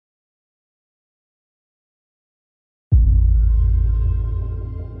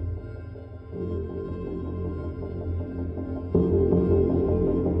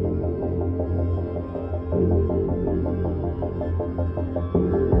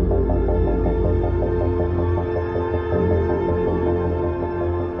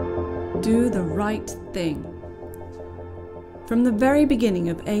right thing. From the very beginning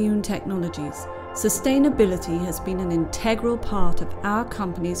of aeoon Technologies, sustainability has been an integral part of our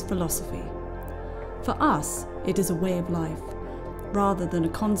company's philosophy. For us, it is a way of life, rather than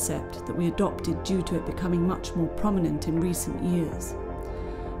a concept that we adopted due to it becoming much more prominent in recent years.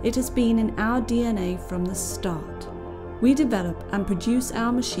 It has been in our DNA from the start. We develop and produce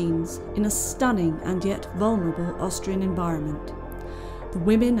our machines in a stunning and yet vulnerable Austrian environment. The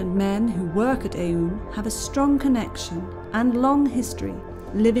women and men who work at aeoon have a strong connection and long history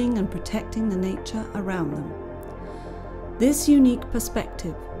living and protecting the nature around them. This unique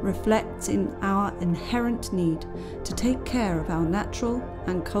perspective reflects in our inherent need to take care of our natural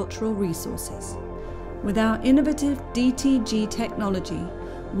and cultural resources. With our innovative DTG technology,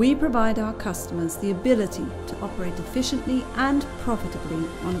 we provide our customers the ability to operate efficiently and profitably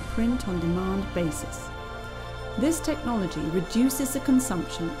on a print-on-demand basis. This technology reduces the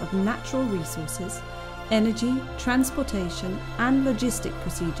consumption of natural resources, energy, transportation and logistic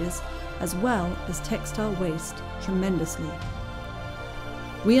procedures, as well as textile waste, tremendously.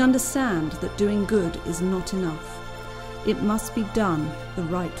 We understand that doing good is not enough. It must be done the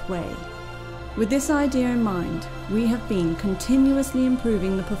right way. With this idea in mind, we have been continuously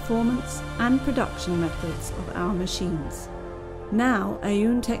improving the performance and production methods of our machines. Now,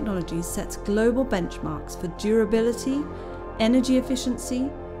 aeoon Technologies sets global benchmarks for durability, energy efficiency,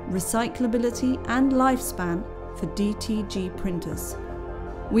 recyclability and lifespan for DTG printers.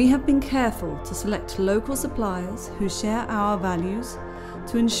 We have been careful to select local suppliers who share our values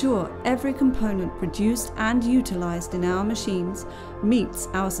to ensure every component produced and utilized in our machines meets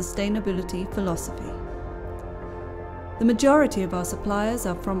our sustainability philosophy. The majority of our suppliers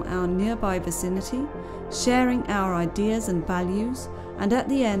are from our nearby vicinity, sharing our ideas and values, and at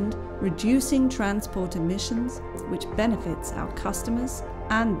the end, reducing transport emissions, which benefits our customers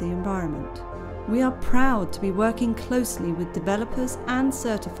and the environment. We are proud to be working closely with developers and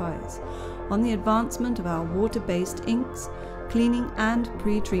certifiers on the advancement of our water-based inks, cleaning and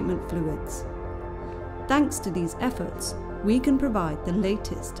pre-treatment fluids. Thanks to these efforts, we can provide the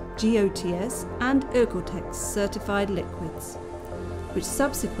latest GOTS and Oecotex certified liquids, which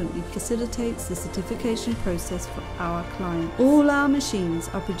subsequently facilitates the certification process for our clients. All our machines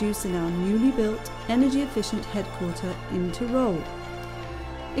are produced in our newly built, energy-efficient headquarter in Tyrol.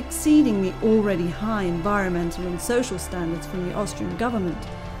 Exceeding the already high environmental and social standards from the Austrian government,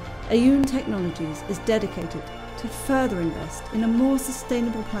 aeoon Technologies is dedicated to further invest in a more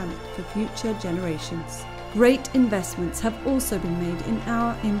sustainable planet for future generations. Great investments have also been made in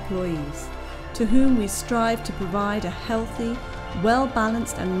our employees, to whom we strive to provide a healthy,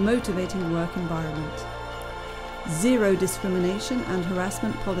 well-balanced and motivating work environment. Zero discrimination and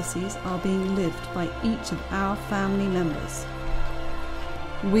harassment policies are being lived by each of our family members.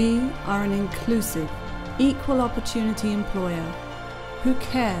 We are an inclusive, equal opportunity employer who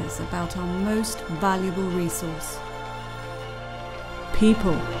cares about our most valuable resource: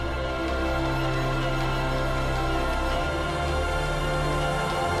 people.